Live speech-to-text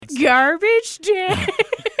Garbage day.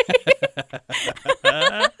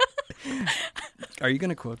 Are you going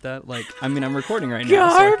to quote that? I'm recording right now.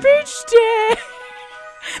 Garbage day.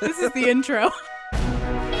 This is the intro.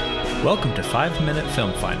 Welcome to 5 Minute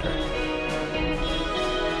Film Finder.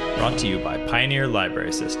 Brought to you by Pioneer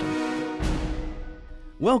Library System.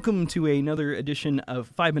 Welcome to another edition of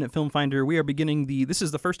 5 Minute Film Finder. We are beginning this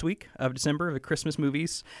is the first week of December of the Christmas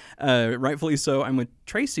movies. Rightfully so. I'm with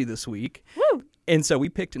Tracy this week. Woo! And so we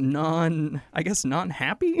picked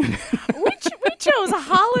non-happy? We chose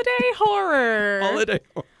holiday horror. Holiday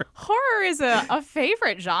horror. Horror is a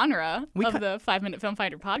favorite genre of the 5 Minute Film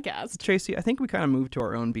Finder podcast. Tracy, I think we kind of moved to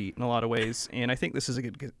our own beat in a lot of ways, and I think this is a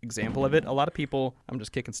good example of it. A lot of people, I'm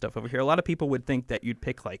just kicking stuff over here, a lot of people would think that you'd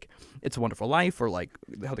pick, It's a Wonderful Life or,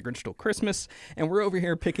 How the Grinch Stole Christmas, and we're over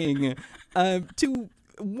here picking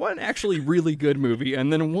one actually really good movie,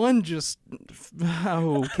 and then one just,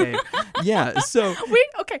 okay. Yeah, so...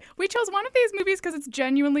 We chose one of these movies because it's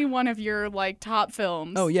genuinely one of your, top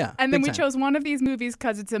films. Oh, yeah. And then we time. chose one of these movies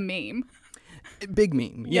because it's a meme. Big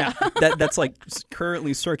meme, yeah. That's,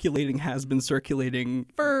 currently circulating, has been circulating...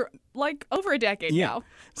 For, over a decade now.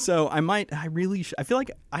 So I feel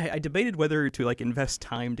like I debated whether to, invest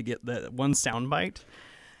time to get the one soundbite.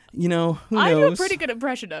 Who knows? I do a pretty good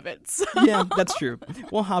impression of it. So. Yeah, that's true.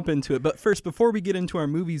 We'll hop into it. But first, before we get into our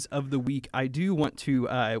movies of the week, I do want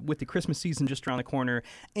to, with the Christmas season just around the corner,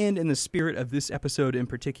 and in the spirit of this episode in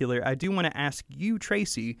particular, I do want to ask you,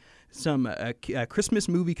 Tracy, some Christmas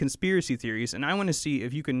movie conspiracy theories, and I want to see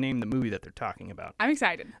if you can name the movie that they're talking about. I'm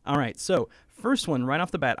excited. All right, so first one, right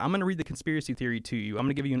off the bat, I'm going to read the conspiracy theory to you. I'm going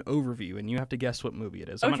to give you an overview, and you have to guess what movie it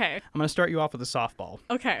is. Okay. I'm going to start you off with a softball.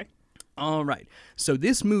 Okay. All right. So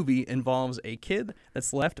this movie involves a kid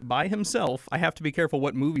that's left by himself. I have to be careful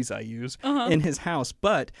what movies I use in his house.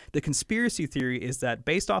 But the conspiracy theory is that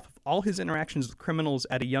based off of all his interactions with criminals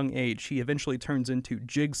at a young age, he eventually turns into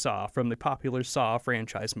Jigsaw from the popular Saw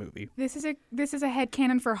franchise movie. This is a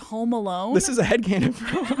headcanon for Home Alone? This is a headcanon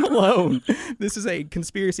for Home Alone. This is a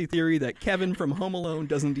conspiracy theory that Kevin from Home Alone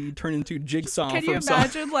does indeed turn into Jigsaw from Saw.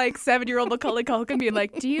 Can you imagine 7-year-old Macaulay Culkin being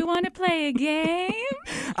like, do you want to play a game?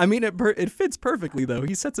 I mean, it fits perfectly, though.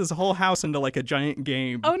 He sets his whole house into a giant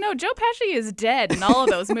game. Oh, no, Joe Pesci is dead in all of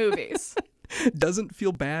those movies. Doesn't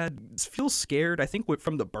feel bad. Feels scared. I think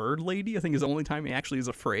from the bird lady, I think is the only time he actually is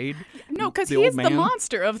afraid. No, because he is the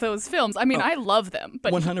monster of those films. I mean, I love them,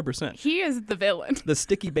 but 100%. He is the villain. The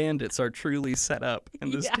sticky bandits are truly set up in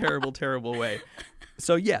this terrible, terrible way.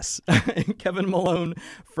 So yes, Kevin Malone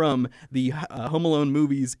from the Home Alone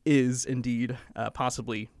movies is indeed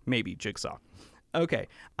possibly maybe Jigsaw. Okay,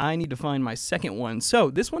 I need to find my second one.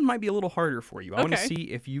 So this one might be a little harder for you. I want to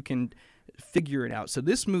see if you can figure it out. So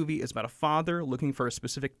this movie is about a father looking for a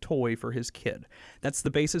specific toy for his kid. That's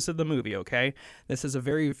the basis of the movie, okay? This is a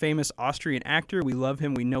very famous Austrian actor. We love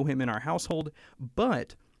him. We know him in our household.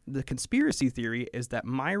 But the conspiracy theory is that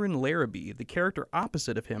Myron Larrabee, the character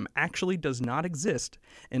opposite of him, actually does not exist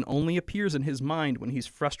and only appears in his mind when he's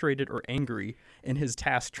frustrated or angry in his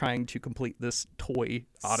task trying to complete this toy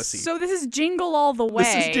odyssey. So this is Jingle All the Way.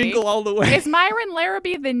 This is Jingle All the Way. Is Myron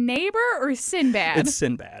Larrabee the neighbor or Sinbad? It's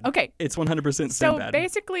Sinbad. Okay. It's 100% Sinbad. So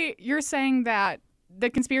basically, you're saying that the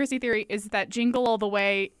conspiracy theory is that Jingle All the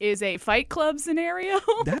Way is a Fight Club scenario?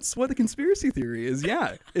 That's what the conspiracy theory is,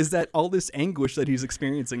 yeah. Is that all this anguish that he's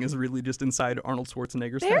experiencing is really just inside Arnold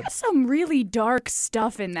Schwarzenegger's head. There's some really dark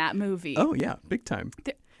stuff in that movie. Oh, yeah, big time.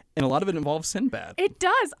 And a lot of it involves Sinbad. It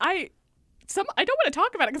does. I don't want to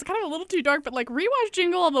talk about it because it's kind of a little too dark, but rewatch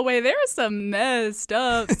Jingle All the Way. There is some messed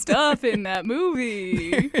up stuff in that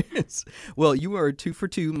movie. Well, you are 2 for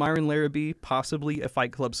 2. Myron Larrabee, possibly a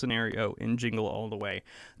Fight Club scenario in Jingle All the Way.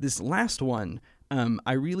 This last one,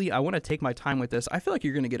 I want to take my time with this. I feel like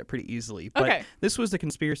you're going to get it pretty easily. But This was the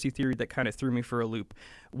conspiracy theory that kind of threw me for a loop.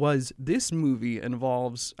 Was this movie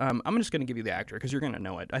involves, I'm just going to give you the actor because you're going to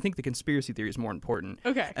know it. I think the conspiracy theory is more important.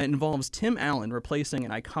 Okay. It involves Tim Allen replacing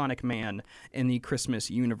an iconic man in the Christmas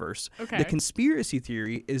universe. Okay. The conspiracy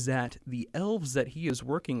theory is that the elves that he is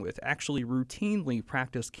working with actually routinely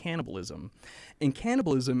practice cannibalism. And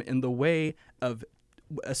cannibalism in the way of...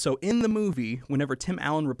 So in the movie, whenever Tim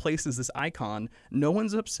Allen replaces this icon, no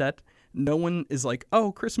one's upset. No one is like,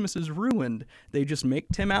 oh, Christmas is ruined. They just make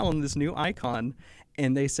Tim Allen this new icon,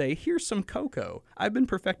 and they say, here's some cocoa. I've been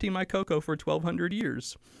perfecting my cocoa for 1,200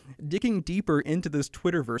 years. Digging deeper into this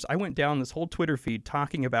Twitterverse, I went down this whole Twitter feed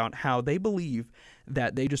talking about how they believe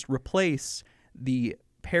that they just replace the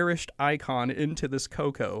perished icon into this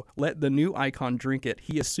cocoa, let the new icon drink it,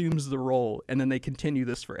 he assumes the role, and then they continue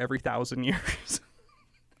this for every 1,000 years.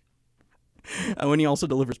 When he also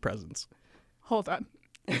delivers presents. Hold on.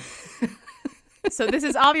 So this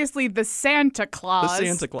is obviously the Santa Claus. The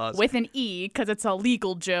Santa Claus. With an E, because it's a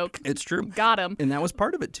legal joke. It's true. Got him. And that was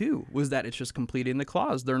part of it, too, was that it's just completing the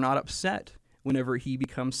clause. They're not upset whenever he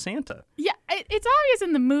becomes Santa. Yeah, it's obvious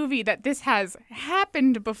in the movie that this has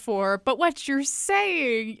happened before, but what you're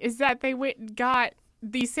saying is that they went and got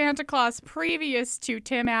the Santa Claus previous to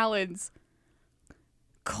Tim Allen's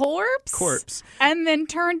corpse, and then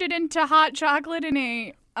turned it into hot chocolate in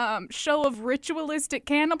a show of ritualistic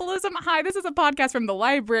cannibalism. Hi, this is a podcast from the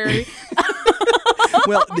library.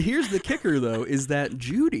 Well, here's the kicker, though, is that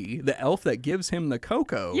Judy, the elf that gives him the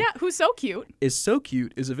cocoa, Yeah, who's so cute.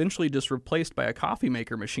 is eventually just replaced by a coffee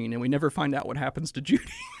maker machine, and we never find out what happens to Judy.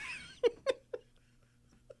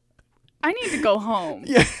 I need to go home.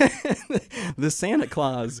 Yeah, the Santa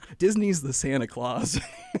Claus. Disney's the Santa Claus.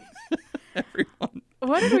 Everyone.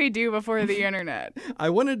 What did we do before the internet? I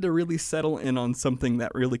wanted to really settle in on something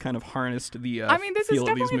that really kind of harnessed the I mean, this is feel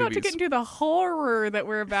of these definitely about to movies. get into the horror that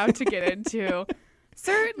we're about to get into.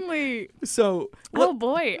 Certainly. So, Oh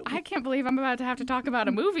boy, I can't believe I'm about to have to talk about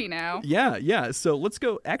a movie now. yeah. So let's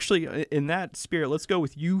go. Actually, in that spirit, let's go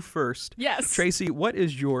with you first. Yes. Tracy, what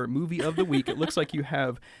is your movie of the week? It looks like you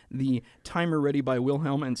have the timer ready by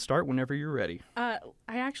Wilhelm, and start whenever you're ready. I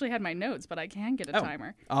actually had my notes, but I can get a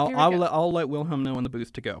timer. Here we I'll go. let Wilhelm know in the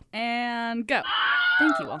booth to go. And go.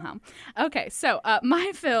 Thank you, Wilhelm. Okay, so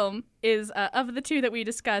my film is, of the two that we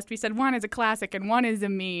discussed, we said one is a classic and one is a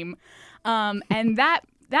meme. And that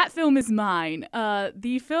film is mine.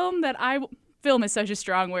 The film that film is such a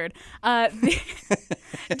strong word.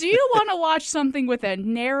 Do you want to watch something with a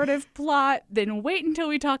narrative plot? Then wait until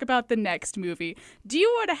we talk about the next movie. Do you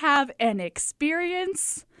want to have an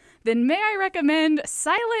experience? Then may I recommend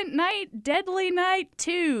Silent Night, Deadly Night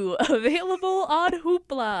 2, available on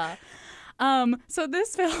Hoopla. So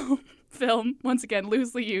this film, once again,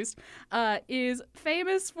 loosely used, is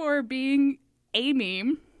famous for being a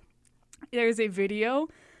meme. There's a video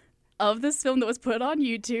of this film that was put on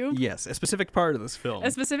YouTube. Yes, a specific part of this film.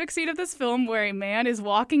 A specific scene of this film where a man is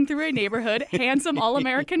walking through a neighborhood, handsome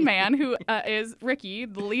all-American man who is Ricky,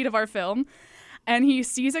 the lead of our film, and he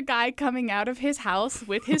sees a guy coming out of his house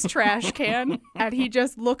with his trash can, and he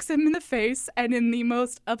just looks him in the face and in the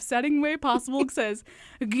most upsetting way possible says,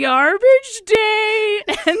 "Garbage day,"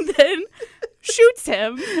 and then shoots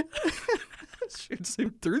him. Shoots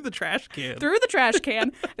him through the trash can. Through the trash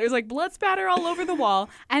can. There's like blood spatter all over the wall.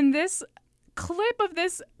 And this clip of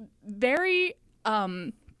this very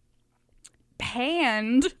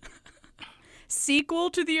panned sequel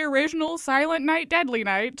to the original Silent Night, Deadly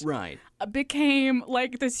Night Right. became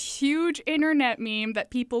like this huge internet meme that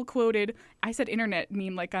people quoted. I said internet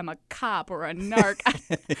meme like I'm a cop or a narc.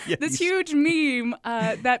 Yeah, This huge meme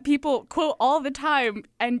that people quote all the time.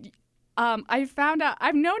 And I found out,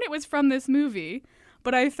 I've known it was from this movie,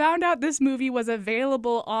 but I found out this movie was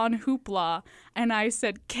available on Hoopla, and I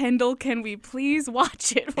said, Kendall, can we please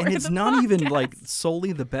watch it for And it's the not even podcast?" like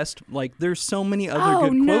solely the best. Like there's so many other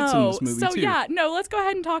good quotes in this movie so too. yeah, no, let's go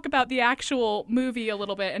ahead and talk about the actual movie a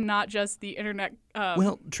little bit and not just the internet.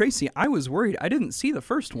 Well, Tracy, I was worried. I didn't see the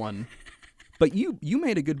first one, but you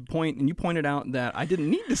made a good point, and you pointed out that I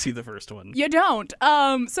didn't need to see the first one. You don't.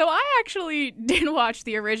 So I actually did watch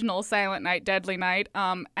the original Silent Night, Deadly Night,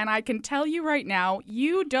 and I can tell you right now,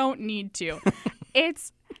 you don't need to.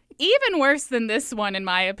 It's even worse than this one, in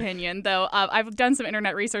my opinion, though. I've done some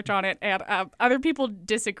internet research on it, and other people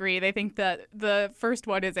disagree. They think that the first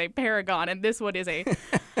one is a paragon, and this one is a,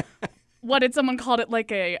 what did someone called it,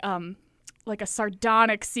 like a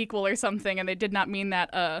sardonic sequel or something, and they did not mean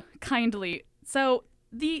that kindly. So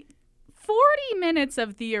the 40 minutes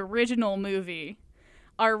of the original movie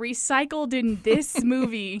are recycled in this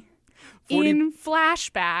movie in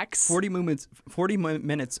flashbacks. 40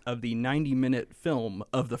 minutes of the 90-minute film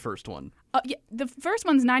of the first one. Yeah, the first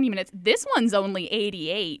one's 90 minutes. This one's only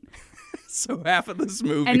 88. So half of this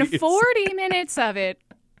movie. And is- 40 minutes of it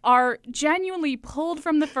are genuinely pulled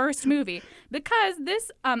from the first movie because this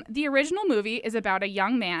the original movie is about a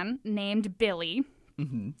young man named Billy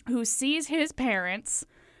who sees his parents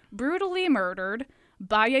brutally murdered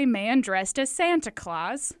by a man dressed as Santa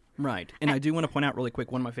Claus. Right. And I do want to point out really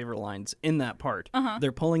quick, one of my favorite lines in that part.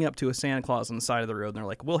 They're pulling up to a Santa Claus on the side of the road, and they're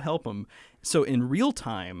like, we'll help him. So in real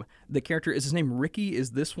time, the character, is his name Ricky?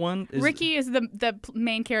 Is this one? Ricky is the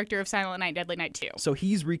main character of Silent Night, Deadly Night 2. So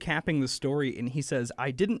he's recapping the story, and he says, I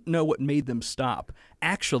didn't know what made them stop.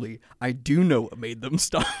 Actually, I do know what made them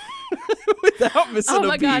stop. Without missing Oh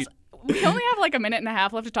my a beat. gosh. We only have like a minute and a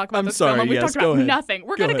half left to talk about I'm this sorry, film, and we've yes, talked go about ahead. nothing.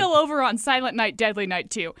 We're Go going to ahead. go over on Silent Night, Deadly Night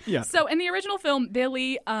 2. Yeah. So in the original film,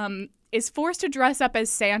 Billy is forced to dress up as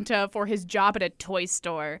Santa for his job at a toy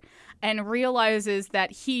store. and realizes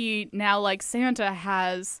that he now, like Santa,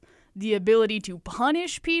 has the ability to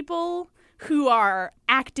punish people who are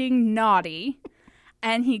acting naughty.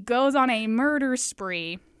 And he goes on a murder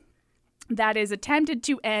spree that is attempted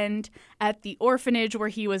to end at the orphanage where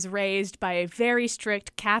he was raised by a very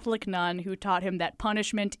strict Catholic nun who taught him that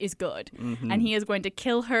punishment is good. And he is going to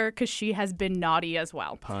kill her because she has been naughty as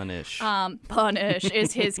well. Punish. Punish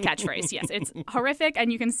is his catchphrase. Yes, it's horrific,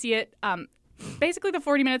 and you can see it. Basically, the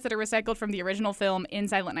 40 minutes that are recycled from the original film in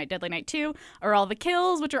Silent Night, Deadly Night 2 are all the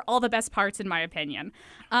kills, which are all the best parts in my opinion.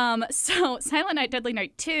 So Silent Night, Deadly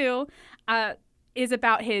Night 2 is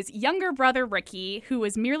about his younger brother, Ricky, who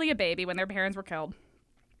was merely a baby when their parents were killed.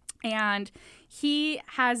 And he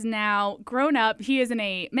has now grown up. He is in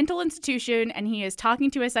a mental institution, and he is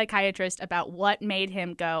talking to a psychiatrist about what made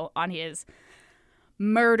him go on his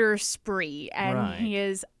murder spree. And he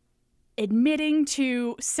is admitting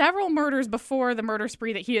to several murders before the murder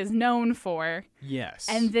spree that he is known for. Yes.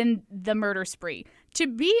 And then the murder spree. To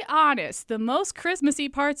be honest, the most Christmassy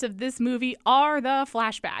parts of this movie are the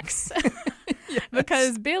flashbacks. Yes.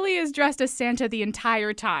 Because Billy is dressed as Santa the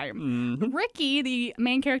entire time. Ricky, the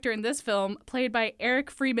main character in this film, played by Eric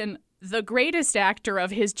Freeman, the greatest actor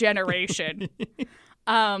of his generation,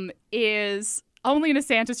 is only in a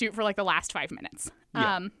Santa suit for like the last 5 minutes.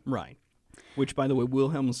 Right. Which, by the way,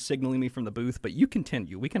 Wilhelm's signaling me from the booth, but you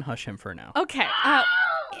continue. We can hush him for now. Okay.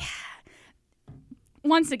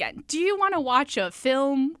 Once again, do you want to watch a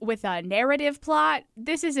film with a narrative plot?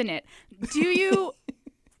 This isn't it. Do you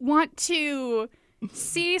want to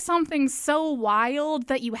see something so wild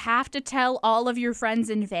that you have to tell all of your friends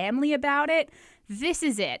and family about it? This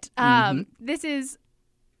is it. There's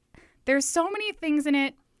so many things in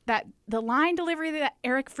it that the line delivery that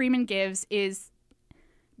Eric Freeman gives is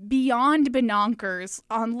beyond binonkers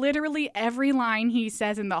on literally every line he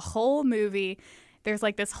says in the whole movie. There's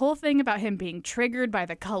like this whole thing about him being triggered by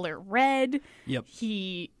the color red. Yep.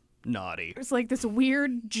 Naughty. There's like this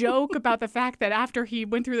weird joke about the fact that after he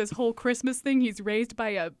went through this whole Christmas thing, he's raised by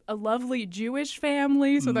a lovely Jewish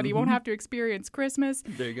family so that he won't have to experience Christmas.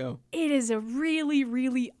 There you go. It is a really,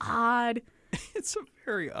 really odd It's a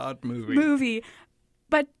very odd movie.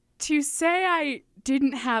 But to say I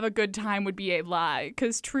didn't have a good time would be a lie,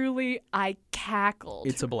 because truly I cackled.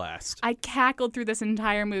 It's a blast. I cackled through this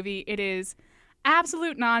entire movie. It is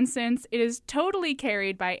absolute nonsense. It is totally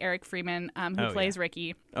carried by Eric Freeman, who plays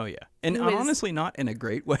Ricky. Oh yeah, and honestly, not in a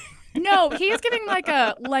great way. No, he is giving like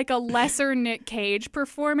a lesser Nick Cage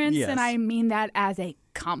performance, yes. and I mean that as a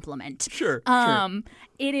compliment. Sure.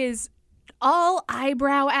 It is all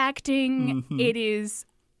eyebrow acting. It is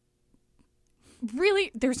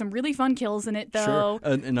really, there's some really fun kills in it though.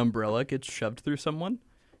 Sure. An umbrella gets shoved through someone.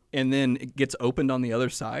 And then it gets opened on the other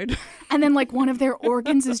side. And then, like, one of their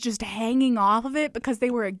organs is just hanging off of it because they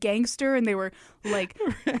were a gangster and they were, like,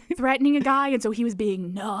 threatening a guy. And so he was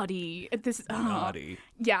being naughty. Naughty.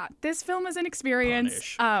 Yeah, this film is an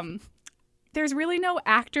experience. There's really no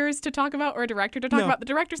actors to talk about or a director to talk about. The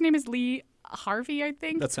director's name is Lee Harvey, I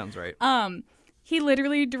think. That sounds right. He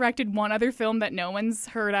literally directed one other film that no one's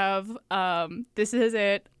heard of. This is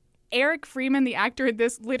it. Eric Freeman, the actor in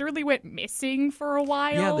this, literally went missing for a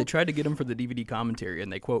while. Yeah, they tried to get him for the DVD commentary, and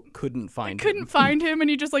they, quote, couldn't find him. Couldn't find him, and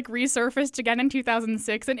he just, like, resurfaced again in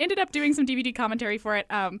 2006 and ended up doing some DVD commentary for it.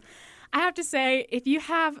 I have to say, if you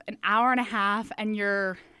have an hour and a half and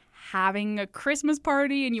you're having a Christmas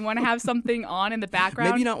party and you want to have something on in the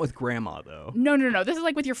background... Maybe not with Grandma, though. No. This is,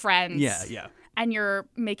 like, with your friends. Yeah. And you're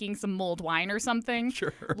making some mulled wine or something.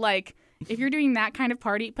 Sure. Like... If you're doing that kind of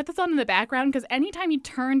party, put this on in the background, because anytime you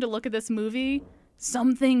turn to look at this movie,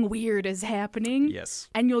 something weird is happening. Yes.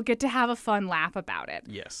 And you'll get to have a fun laugh about it.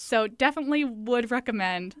 Yes. So definitely would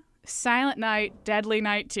recommend Silent Night, Deadly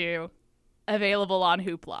Night 2, available on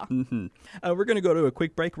Hoopla. We're going to go to a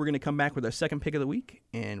quick break. We're going to come back with our second pick of the week,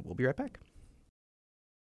 and we'll be right back.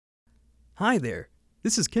 Hi there.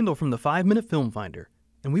 This is Kendall from the 5-Minute Film Finder.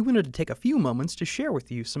 And we wanted to take a few moments to share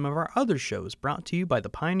with you some of our other shows brought to you by the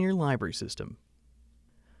Pioneer Library System.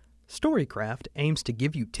 Storycraft aims to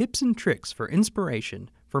give you tips and tricks for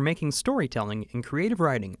inspiration for making storytelling and creative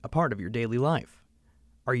writing a part of your daily life.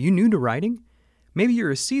 Are you new to writing? Maybe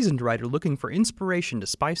you're a seasoned writer looking for inspiration to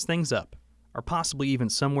spice things up, or possibly even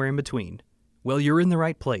somewhere in between. Well, you're in the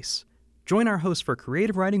right place. Join our hosts for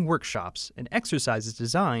creative writing workshops and exercises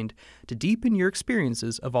designed to deepen your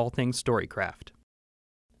experiences of all things Storycraft.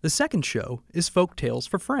 The second show is Folk Tales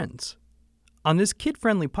for Friends. On this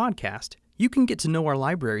kid-friendly podcast, you can get to know our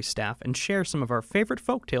library staff and share some of our favorite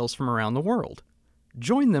folk tales from around the world.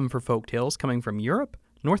 Join them for folk tales coming from Europe,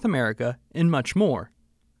 North America, and much more.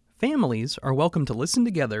 Families are welcome to listen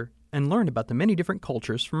together, and learn about the many different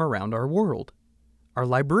cultures from around our world. Our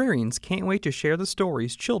librarians can't wait to share the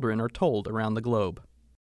stories children are told around the globe.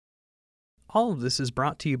 All of this is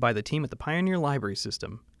brought to you by the team at the Pioneer Library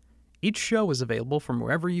System. Each show is available from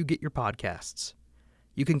wherever you get your podcasts.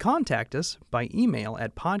 You can contact us by email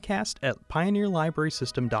at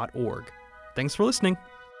podcast@pioneerlibrarysystem.org. Thanks for listening.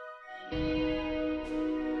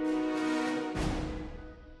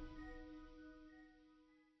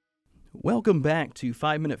 Welcome back to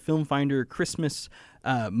 5 Minute Film Finder Christmas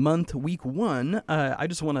month, week 1. I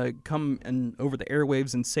just want to come over the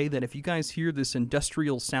airwaves and say that if you guys hear this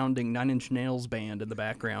industrial-sounding Nine Inch Nails band in the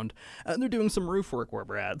background, they're doing some roof work where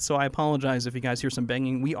we're at, so I apologize if you guys hear some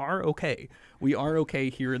banging. We are okay. We are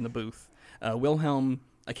okay here in the booth. Wilhelm...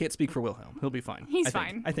 I can't speak for Wilhelm. He'll be fine. He's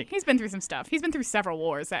fine. I think he's been through some stuff. He's been through several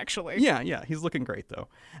wars, actually. Yeah. He's looking great, though.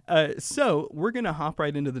 So we're going to hop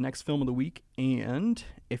right into the next film of the week. And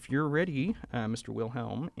if you're ready, Mr.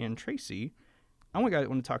 Wilhelm and Tracy, I want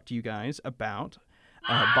to talk to you guys about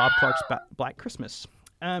Bob Clark's Black Christmas.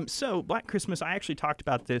 So Black Christmas, I actually talked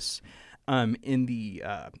about this in the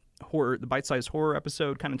bite-sized horror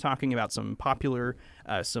episode, kind of talking about some popular,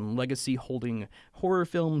 some legacy-holding horror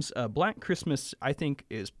films. Black Christmas, I think,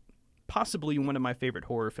 is possibly one of my favorite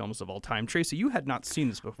horror films of all time. Tracy, you had not seen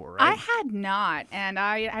this before, right? I had not, and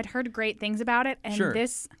I'd heard great things about it, and Sure.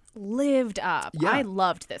 This lived up. Yeah. I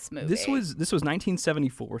loved this movie. This was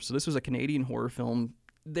 1974, so this was a Canadian horror film.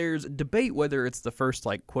 There's debate whether it's the first,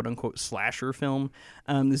 like, quote-unquote slasher film.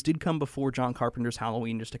 This did come before John Carpenter's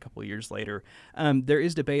Halloween just a couple of years later. There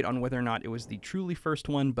is debate on whether or not it was the truly first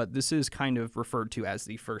one, but this is kind of referred to as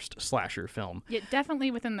the first slasher film. Yeah,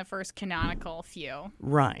 definitely within the first canonical few.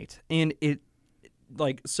 Right. And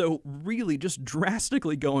so really just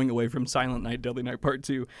drastically going away from Silent Night, Deadly Night Part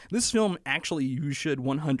 2, this film actually you should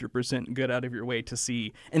 100% get out of your way to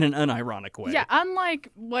see in an unironic way. Yeah, unlike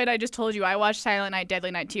what I just told you, I watched Silent Night,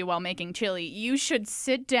 Deadly Night 2 while making chili. You should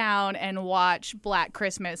sit down and watch Black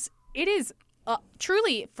Christmas. It is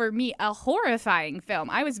truly, for me, a horrifying film.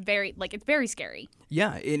 I was it's very scary.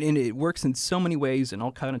 Yeah, and it works in so many ways, and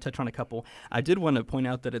I'll kind of touch on a couple. I did want to point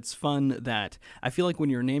out that it's fun that I feel like when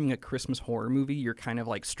you're naming a Christmas horror movie, you're kind of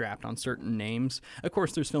like strapped on certain names. Of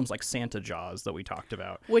course, there's films like Santa Jaws that we talked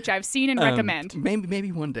about, Which I've seen and recommend.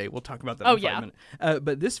 Maybe one day we'll talk about that in 5 minutes.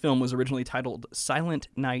 But this film was originally titled Silent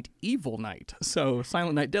Night, Evil Night. So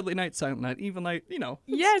Silent Night, Deadly Night, Silent Night, Evil Night,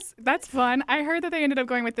 Yes, that's fun. I heard that they ended up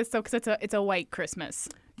going with this though because it's a white Christmas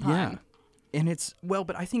pun. Yeah, and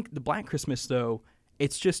but I think the Black Christmas though.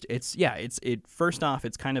 First off,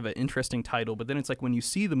 it's kind of an interesting title, but then it's like when you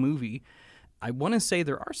see the movie, I want to say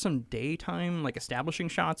there are some daytime, like, establishing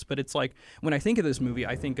shots, but it's like, when I think of this movie,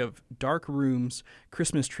 I think of dark rooms,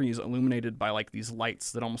 Christmas trees illuminated by, like, these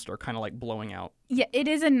lights that almost are kind of, like, blowing out. Yeah, it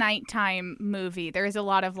is a nighttime movie. There is a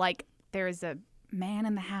lot of, there's a man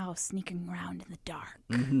in the house sneaking around in the dark.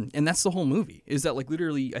 Mm-hmm. And that's the whole movie, is that, like,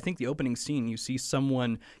 literally, I think the opening scene, you see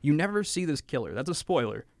someone, you never see this killer. That's a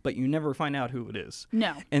spoiler, but you never find out who it is.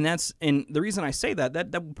 No. And the reason I say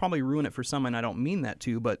that will probably ruin it for some, and I don't mean that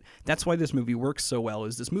to, but that's why this movie works so well,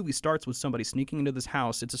 is this movie starts with somebody sneaking into this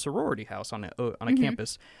house. It's a sorority house on a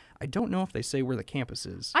campus. I don't know if they say where the campus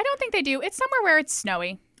is. I don't think they do. It's somewhere where it's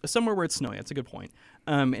snowy. Somewhere where it's snowy. That's a good point.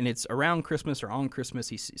 And it's around Christmas or on Christmas.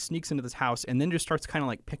 He sneaks into this house and then just starts kind of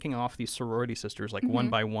like picking off these sorority sisters like one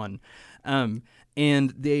by one. So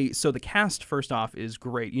the cast, first off, is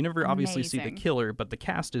great. You never obviously see the killer, but the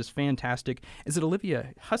cast is fantastic. Is it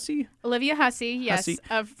Olivia Hussey? Olivia Hussey, yes,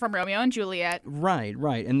 from Romeo and Juliet. Right.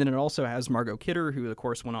 And then it also has Margot Kidder, who of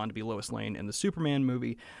course went on to be Lois Lane in the Superman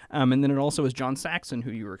movie. And then it also has John Saxon, who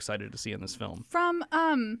you were excited to see in this film. From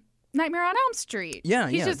Nightmare on Elm Street. Yeah,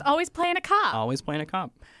 He's just always playing a cop. Always playing a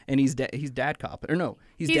cop. And he's dad cop. Or no,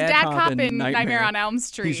 he's dad cop in Nightmare on Elm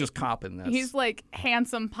Street. He's just cop in this. He's like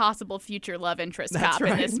handsome, possible future love interest cop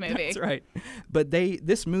in this movie. That's right. But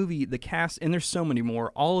this movie, the cast, and there's so many more,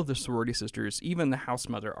 all of the sorority sisters, even the house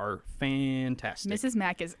mother, are fantastic. Mrs.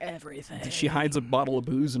 Mack is everything. She hides a bottle of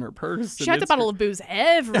booze in her purse. She hides a bottle of booze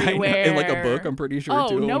everywhere. In like a book, I'm pretty sure.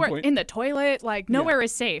 Oh, nowhere in the toilet. Like nowhere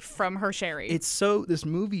is safe from her sherry. This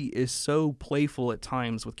movie is so playful at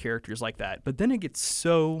times with characters like that, but then it gets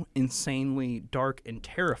so insanely dark and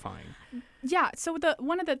terrifying. Yeah. So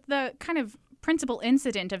one of the kind of principal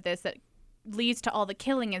incident of this that leads to all the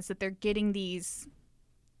killing is that they're getting these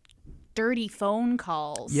dirty phone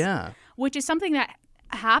calls. Yeah. Which is something that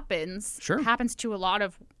happens. Sure. Happens to a lot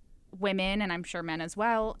of women, and I'm sure men as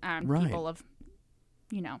well, right. People of,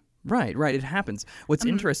 Right. It happens. What's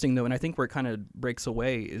interesting, though, and I think where it kind of breaks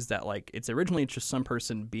away, is that, like, it's originally just some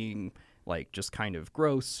person being like just kind of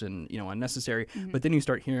gross and, you know, unnecessary. But then you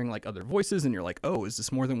start hearing like other voices and you're like, oh, is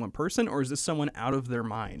this more than one person or is this someone out of their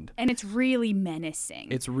mind? And it's really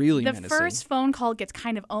menacing. It's really the menacing. first phone call gets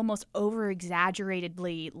kind of almost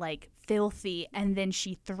over-exaggeratedly like filthy, and then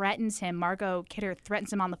she threatens him. Margot Kidder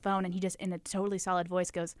threatens him on the phone, and he just in a totally solid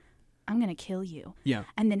voice goes, I'm gonna kill you. Yeah.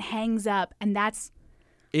 And then hangs up, and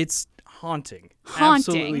It's haunting. Haunting.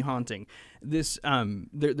 Absolutely haunting. This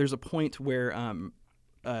there's a point where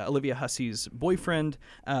Olivia Hussey's boyfriend,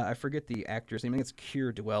 I forget the actor's name. I think it's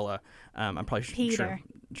Keir Duella. I'm probably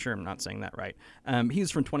sure I'm not saying that right.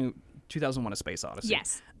 He's from 2001: A Space Odyssey.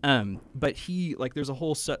 yes. But he, like, there's a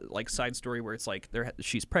whole side story where it's like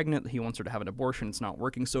she's pregnant. He wants her to have an abortion. It's not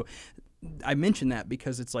working. So I mention that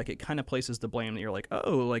because it's like it kind of places the blame that you're like,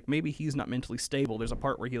 oh, like maybe he's not mentally stable. There's a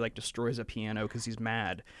part where he like destroys a piano because he's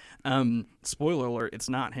mad. Spoiler alert, it's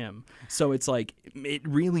not him. So it's like it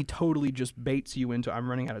really totally just baits you into, I'm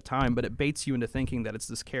running out of time, but it baits you into thinking that it's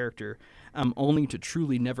this character, only to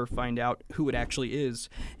truly never find out who it actually is.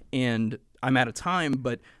 And I'm out of time,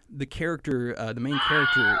 but the character, the main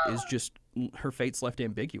character, is just, her fate's left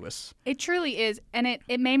ambiguous. It truly is, and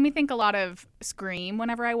it made me think a lot of Scream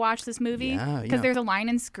whenever I watched this movie. Yeah, Because yeah. there's a line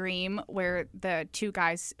in Scream where the two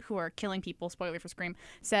guys who are killing people, spoiler for Scream,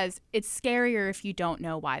 says, it's scarier if you don't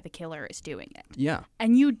know why the killer is doing it. Yeah.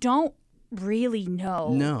 And you don't really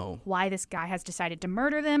know No. why this guy has decided to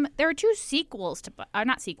murder them. There are two sequels to,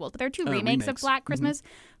 not sequels, but there are two remakes of Black Christmas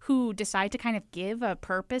who decide to kind of give a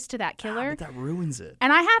purpose to that killer. But that ruins it.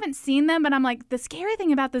 And I haven't seen them, but I'm like, the scary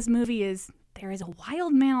thing about this movie is there is a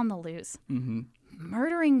wild man on the loose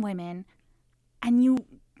murdering women, and you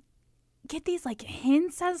get these like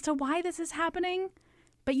hints as to why this is happening,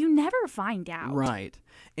 but you never find out. Right.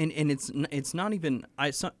 And it's not even,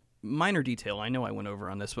 minor detail, I know I went over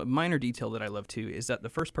on this, but minor detail that I love too is that the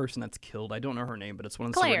first person that's killed, I don't know her name, but it's one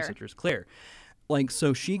of the Claire. sisters, Claire. Like,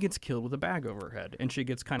 so she gets killed with a bag over her head, and she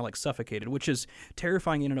gets kind of like suffocated, which is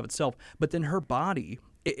terrifying in and of itself. But then her body,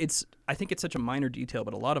 I think it's such a minor detail,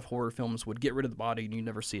 but a lot of horror films would get rid of the body and you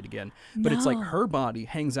never see it again. But it's like her body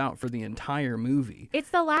hangs out for the entire movie.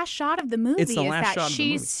 It's the last shot of the movie. It's the last shot of the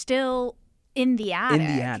she's movie. still in the attic.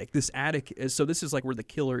 In the attic. This attic is, so this is like where the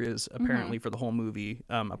killer is apparently for the whole movie,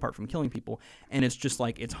 apart from killing people. And it's just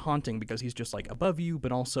like, it's haunting because he's just like above you,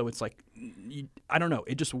 but also it's like, I don't know,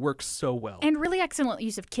 it just works so well. And really excellent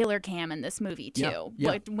use of killer cam in this movie too.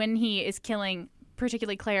 Yeah. But when he is killing,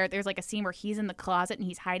 particularly Claire, there's like a scene where he's in the closet and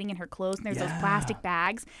he's hiding in her clothes, and there's those plastic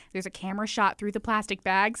bags. There's a camera shot through the plastic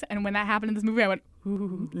bags, and when that happened in this movie, I went,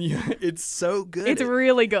 ooh. Yeah, it's so good. It's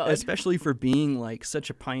really good. Especially for being like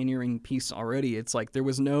such a pioneering piece already. It's like there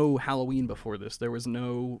was no Halloween before this. There was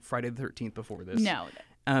no Friday the 13th before this. No.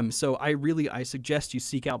 So I suggest you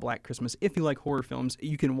seek out Black Christmas if you like horror films.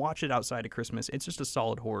 You can watch it outside of Christmas. It's just a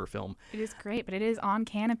solid horror film. It is great, but it is on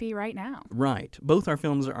Canopy right now. Right. Both our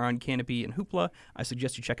films are on Canopy and Hoopla. I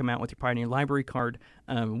suggest you check them out with your Pioneer Library card.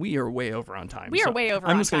 We are way over on time. We are way over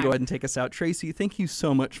I'm on just going to time. go ahead and take us out. Tracy, thank you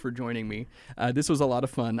so much for joining me. This was a lot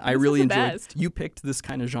of fun. I This really was the enjoyed best. You picked this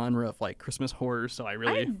kind of genre of like Christmas horror, so I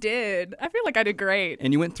really... I did. I feel like I did great.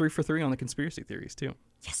 And you went 3 for 3 on the conspiracy theories, too.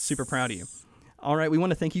 Yes. Super proud of you. All right, we want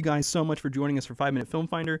to thank you guys so much for joining us for 5 Minute Film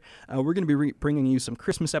Finder. We're going to be bringing you some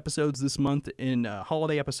Christmas episodes this month and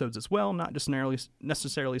holiday episodes as well, not just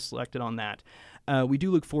necessarily selected on that. We do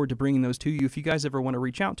look forward to bringing those to you. If you guys ever want to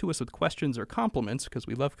reach out to us with questions or compliments, because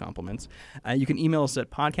we love compliments, you can email us at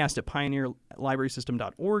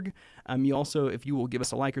podcast@pioneerlibrarysystem.org. You also, if you will give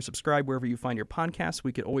us a like or subscribe wherever you find your podcasts,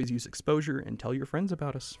 we could always use exposure, and tell your friends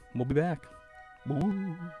about us. We'll be back.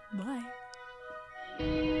 Bye. Bye.